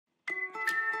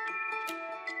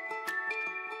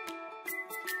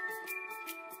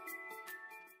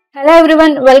Hello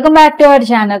everyone, welcome back to our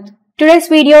channel. Today's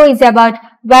video is about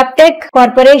Wabtec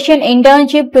Corporation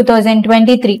Internship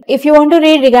 2023. If you want to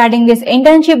read regarding this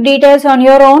internship details on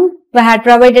your own, we had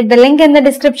provided the link in the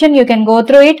description. You can go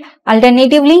through it.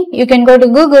 Alternatively, you can go to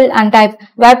Google and type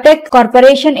Wabtec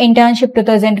Corporation Internship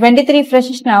 2023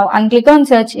 fresh now and click on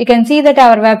search. You can see that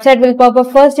our website will pop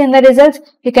up first in the results.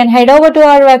 You can head over to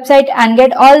our website and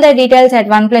get all the details at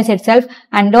one place itself.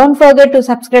 And don't forget to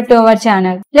subscribe to our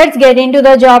channel. Let's get into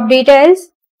the job details.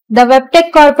 The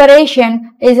Wabtec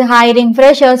Corporation is hiring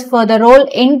freshers for the role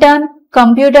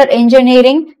Intern-Computer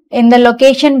Engineering in the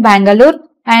location Bangalore.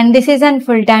 And this is a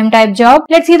full-time type job.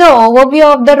 Let's see the overview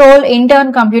of the role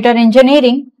Intern-Computer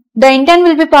Engineering. The intern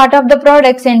will be part of the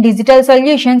products and digital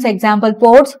solutions, example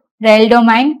ports, rail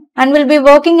domain, and will be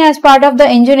working as part of the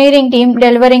engineering team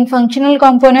delivering functional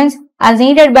components as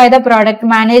needed by the product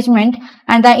management.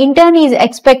 And the intern is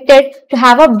expected to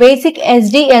have a basic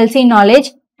SDLC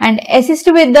knowledge and assist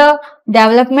with the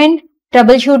development,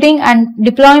 troubleshooting and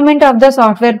deployment of the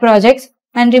software projects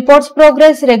and reports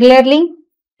progress regularly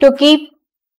to keep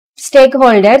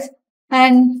stakeholders.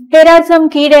 And here are some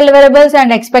key deliverables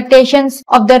and expectations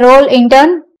of the role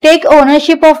intern. Take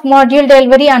ownership of module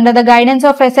delivery under the guidance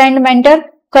of assigned mentor.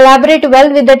 Collaborate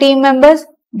well with the team members.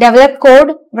 Develop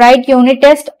code, write unit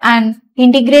test and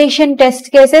integration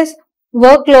test cases.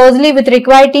 Work closely with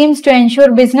required teams to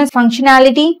ensure business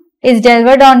functionality is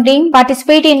delivered on team.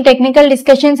 Participate in technical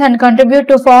discussions and contribute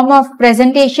to form of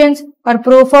presentations or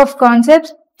proof of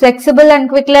concepts. Flexible and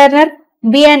quick learner.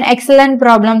 Be an excellent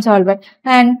problem solver.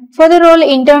 And for the role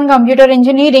intern computer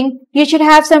engineering, you should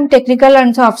have some technical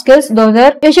and soft skills. Those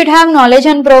are, you should have knowledge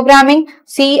on programming,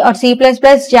 C or C++,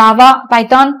 Java,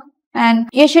 Python, and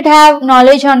you should have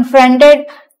knowledge on front-end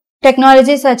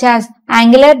technologies such as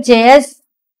Angular, JS,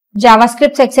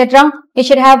 JavaScript, etc. You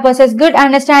should have possess good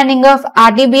understanding of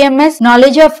RDBMS,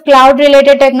 knowledge of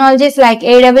cloud-related technologies like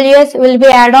AWS will be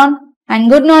add-on, and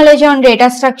good knowledge on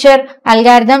data structure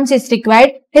algorithms is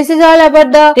required. This is all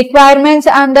about the requirements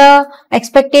and the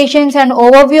expectations and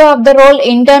overview of the role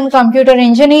intern computer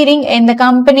engineering in the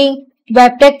company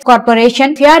Wabtec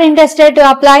Corporation. If you are interested to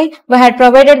apply, we had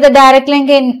provided the direct link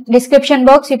in description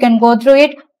box. You can go through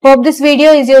it. Hope this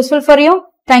video is useful for you.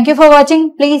 Thank you for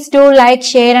watching. Please do like,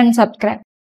 share and subscribe.